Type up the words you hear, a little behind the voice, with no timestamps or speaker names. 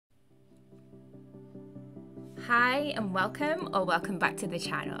Hi and welcome back to the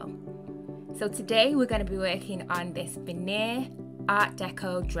channel. So today we're going to be working on this Veneer Art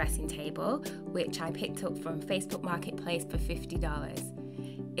Deco dressing table, which I picked up from Facebook Marketplace for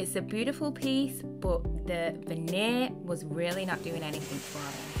 $50. It's a beautiful piece, but the veneer was really not doing anything for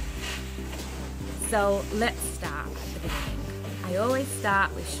me. So let's start at the beginning. I always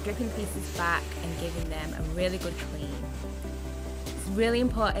start with stripping pieces back and giving them a really good clean. It's really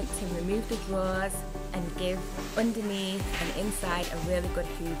important to remove the drawers and give underneath and inside a really good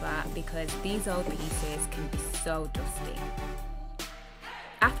hoover because these old pieces can be so dusty.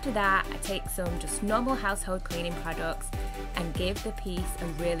 After that, I take some just normal household cleaning products and give the piece a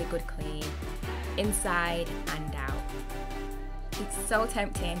really good clean inside and out. It's so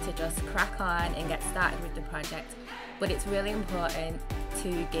tempting to just crack on and get started with the project, but it's really important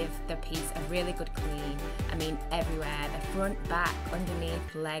to give the piece a really good clean. I mean everywhere, the front, back,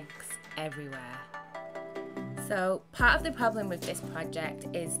 underneath, legs, everywhere. So part of the problem with this project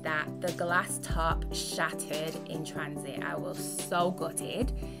is that the glass top shattered in transit. I was so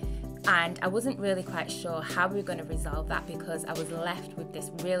gutted and I wasn't really quite sure how we were going to resolve that because I was left with this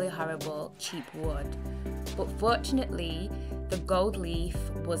really horrible cheap wood. But fortunately, the gold leaf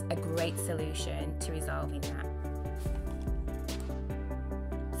was a great solution to resolving that.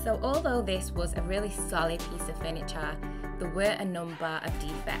 So although this was a really solid piece of furniture, there were a number of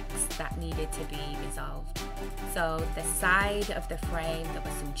defects that needed to be resolved. So the side of the frame, there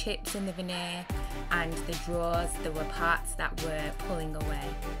were some chips in the veneer, and the drawers, there were parts that were pulling away.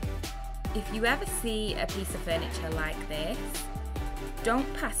 If you ever see a piece of furniture like this,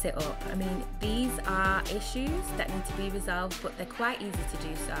 don't pass it up. I mean, these are issues that need to be resolved, but they're quite easy to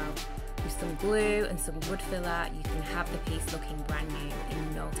do so. With some glue and some wood filler, you can have the piece looking brand new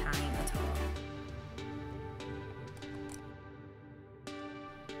in no time at all.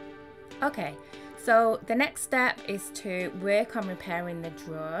 Okay, so the next step is to work on repairing the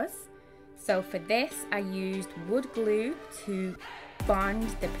drawers. So for this, I used wood glue to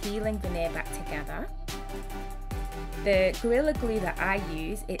bond the peeling veneer back together. The Gorilla Glue that I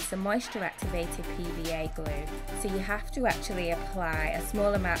use, it's a moisture activated PVA glue, so you have to actually apply a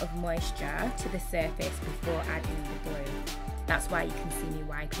small amount of moisture to the surface before adding the glue. That's why you can see me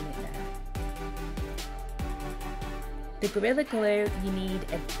wiping it there. The Gorilla Glue, you need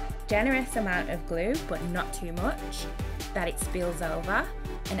a generous amount of glue, but not too much, that it spills over.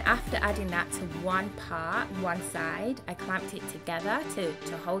 And after adding that to one part, one side, I clamped it together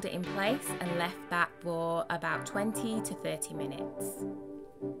to hold it in place and left that for about 20 to 30 minutes.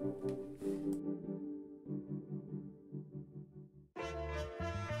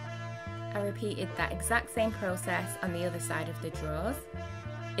 I repeated that exact same process on the other side of the drawers.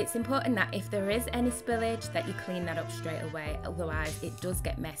 It's important that if there is any spillage that you clean that up straight away, otherwise it does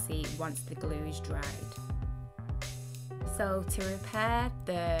get messy once the glue is dried. So to repair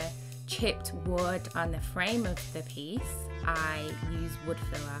the chipped wood on the frame of the piece, I use wood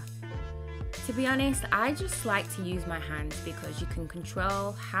filler. To be honest, I just like to use my hands because you can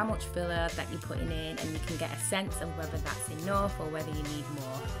control how much filler that you're putting in and you can get a sense of whether that's enough or whether you need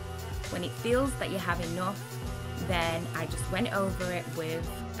more. When it feels that you have enough, then I just went over it with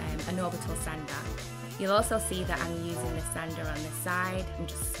an orbital sander. You'll also see that I'm using the sander on the side. I'm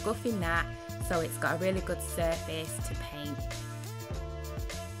just scuffing that so it's got a really good surface to paint.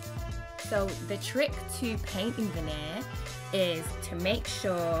 So the trick to painting veneer is to make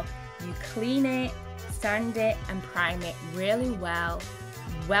sure you clean it, sand it and prime it really well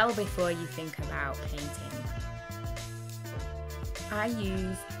before you think about painting. I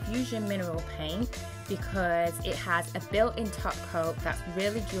use Fusion Mineral Paint because it has a built-in top coat that's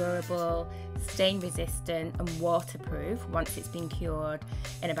really durable, stain resistant and waterproof once it's been cured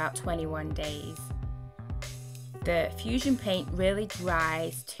in about 21 days. The Fusion paint really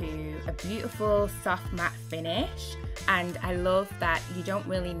dries to a beautiful soft matte finish, and I love that you don't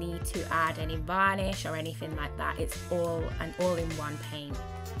really need to add any varnish or anything like that. It's all an all-in-one paint.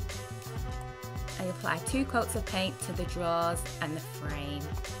 I apply 2 coats of paint to the drawers and the frame.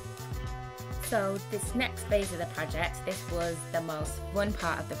 So this next phase of the project, this was the most fun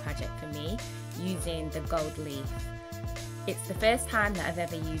part of the project for me, using the gold leaf. It's the first time that I've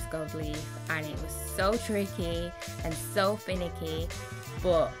ever used gold leaf and it was so tricky and so finicky,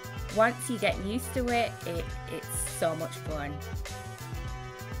 but once you get used to it, it's so much fun.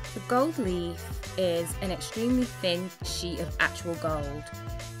 The gold leaf is an extremely thin sheet of actual gold.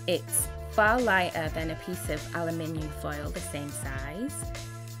 It's far lighter than a piece of aluminium foil the same size,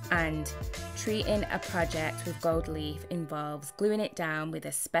 and treating a project with gold leaf involves gluing it down with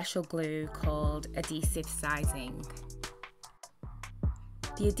a special glue called adhesive sizing.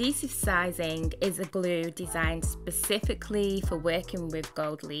 The adhesive sizing is a glue designed specifically for working with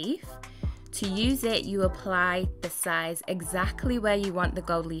gold leaf. To use it, you apply the size exactly where you want the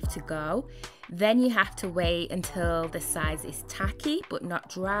gold leaf to go. Then you have to wait until the size is tacky but not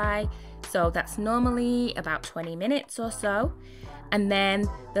dry. So that's normally about 20 minutes or so. And then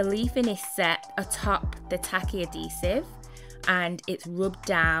the leafing is set atop the tacky adhesive and it's rubbed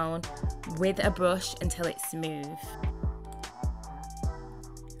down with a brush until it's smooth.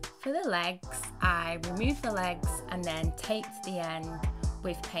 For the legs, I removed the legs and then taped the end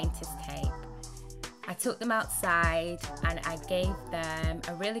with painter's tape. I took them outside and I gave them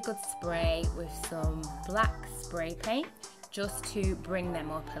a really good spray with some black spray paint just to bring them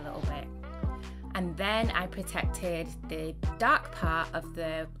up a little bit. And then I protected the dark part of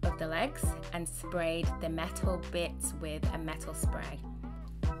the legs and sprayed the metal bits with a metal spray.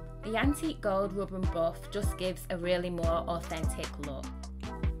 The antique gold rub and buff just gives a really more authentic look.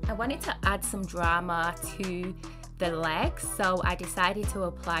 I wanted to add some drama to the legs, so I decided to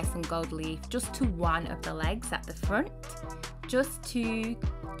apply some gold leaf just to one of the legs at the front, just to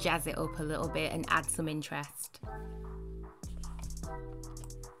jazz it up a little bit and add some interest.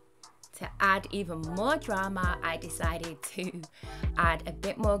 To add even more drama, I decided to add a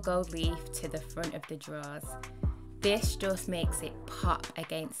bit more gold leaf to the front of the drawers. This just makes it pop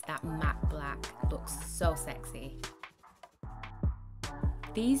against that matte black. It looks so sexy.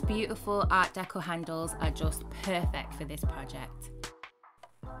 These beautiful Art Deco handles are just perfect for this project.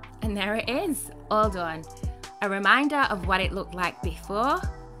 And there it is, all done. A reminder of what it looked like before,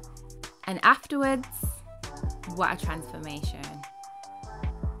 and afterwards, what a transformation.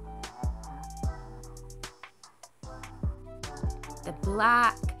 The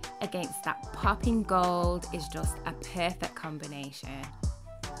black against that popping gold is just a perfect combination.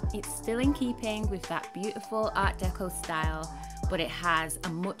 It's still in keeping with that beautiful Art Deco style, but it has a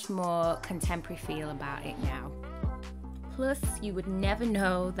much more contemporary feel about it now. Plus, you would never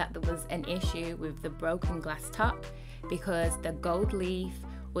know that there was an issue with the broken glass top because the gold leaf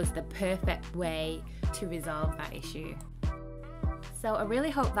was the perfect way to resolve that issue. So I really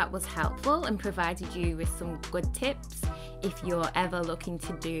hope that was helpful and provided you with some good tips if you're ever looking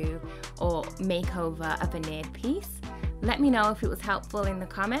to do or make over a veneered piece. Let me know if it was helpful in the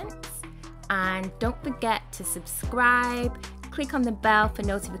comments, and don't forget to subscribe, click on the bell for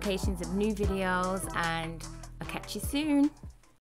notifications of new videos, and I'll catch you soon.